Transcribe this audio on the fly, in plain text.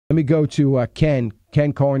Let me go to Ken.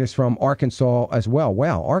 Ken calling us from Arkansas as well.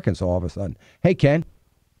 Wow, Arkansas all of a sudden. Hey, Ken.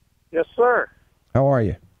 Yes, sir. How are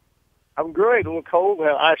you? I'm great. A little cold. We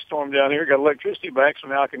had an ice storm down here. Got electricity back, so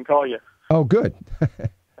now I can call you. Oh, good.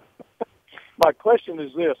 My question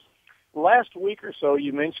is this. Last week or so,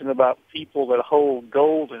 you mentioned about people that hold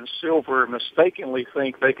gold and silver mistakenly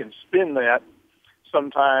think they can spend that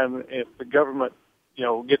sometime if the government,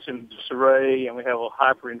 gets into disarray and we have a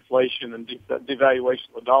hyperinflation and devaluation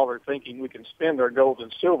of the dollar, thinking we can spend our gold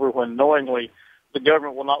and silver when knowingly the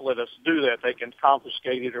government will not let us do that. They can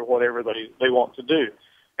confiscate it or whatever they want to do.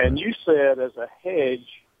 And you said as a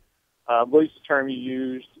hedge, I believe the term you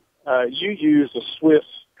used a Swiss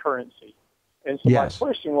currency. And so yes. My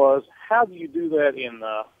question was, how do you do that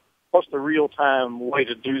what's the real-time way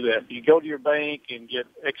to do that? Do you go to your bank and get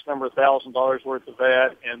X number of $1,000s worth of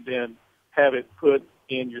that and then have it put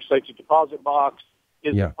in your safety deposit box?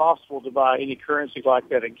 Is it possible to buy any currency like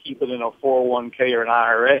that and keep it in a 401k or an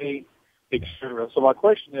IRA, et cetera? So my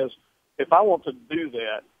question is, if I want to do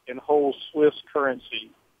that and hold Swiss currency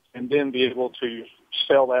and then be able to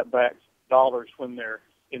sell that back dollars when they're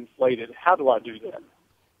inflated, how do I do that?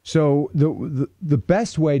 So the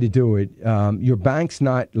best way to do it, your bank's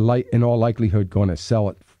not in all likelihood going to sell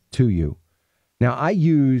it to you. Now I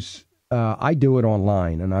do it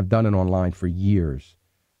online, and I've done it online for years.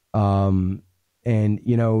 And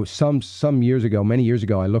some years ago, many years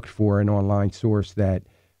ago, I looked for an online source that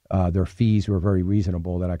their fees were very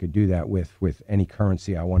reasonable, that I could do that with any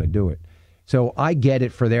currency I want to do it. So I get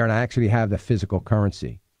it for there, and I actually have the physical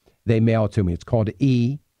currency. They mail it to me. It's called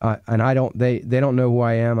E. And they don't know who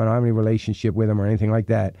I am. I don't have any relationship with them or anything like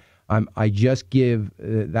that. I just give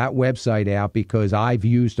that website out because I've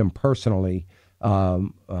used them personally a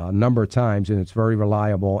number of times, and it's very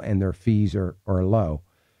reliable, and their fees are low.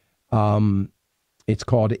 It's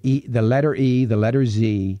called the letter E, the letter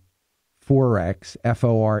Z, Forex,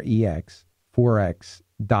 Forex,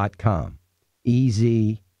 Forex.com,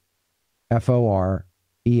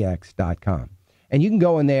 EZFOREX.com. And you can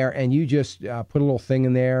go in there and you just put a little thing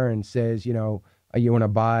in there and says, you want to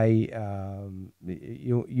buy,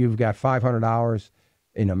 you've got $500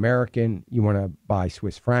 in American, you want to buy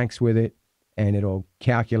Swiss francs with it, and it'll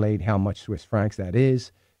calculate how much Swiss francs that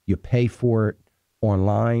is. You pay for it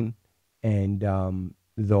online, and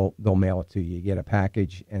they'll mail it to you. You get a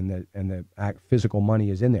package, and the physical money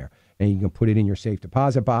is in there, and you can put it in your safe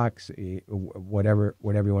deposit box, whatever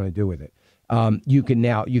you want to do with it. You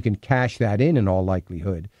can cash that in all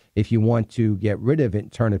likelihood. If you want to get rid of it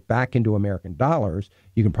and turn it back into American dollars,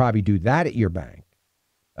 you can probably do that at your bank.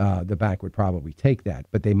 The bank would probably take that,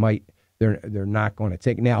 but they're not going to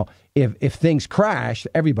take it. Now, if things crash,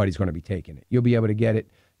 everybody's going to be taking it. You'll be able to get it.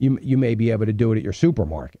 You may be able to do it at your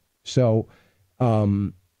supermarket. So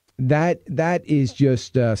that is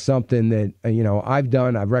just something that I've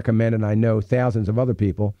done, I've recommended, and I know thousands of other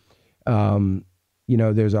people.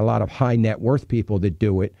 There's a lot of high net worth people that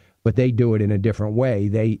do it, but they do it in a different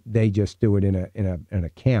way. They just do it in an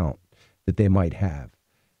account that they might have,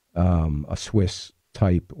 a Swiss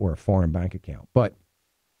type or a foreign bank account. But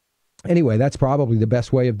anyway, that's probably the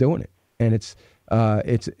best way of doing it, and it's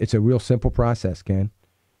a real simple process, Ken.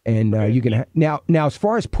 And you can now as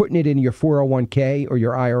far as putting it in your 401k or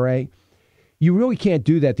your IRA, you really can't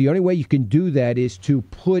do that. The only way you can do that is to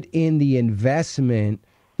put in the investment,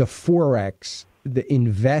 the Forex. The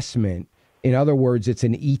investment, in other words, it's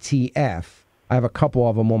an ETF. I have a couple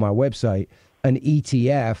of them on my website, an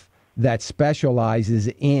ETF that specializes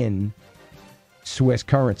in Swiss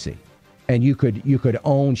currency. And you could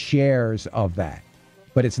own shares of that.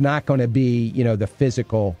 But it's not going to be, the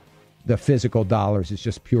physical dollars. It's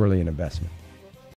just purely an investment.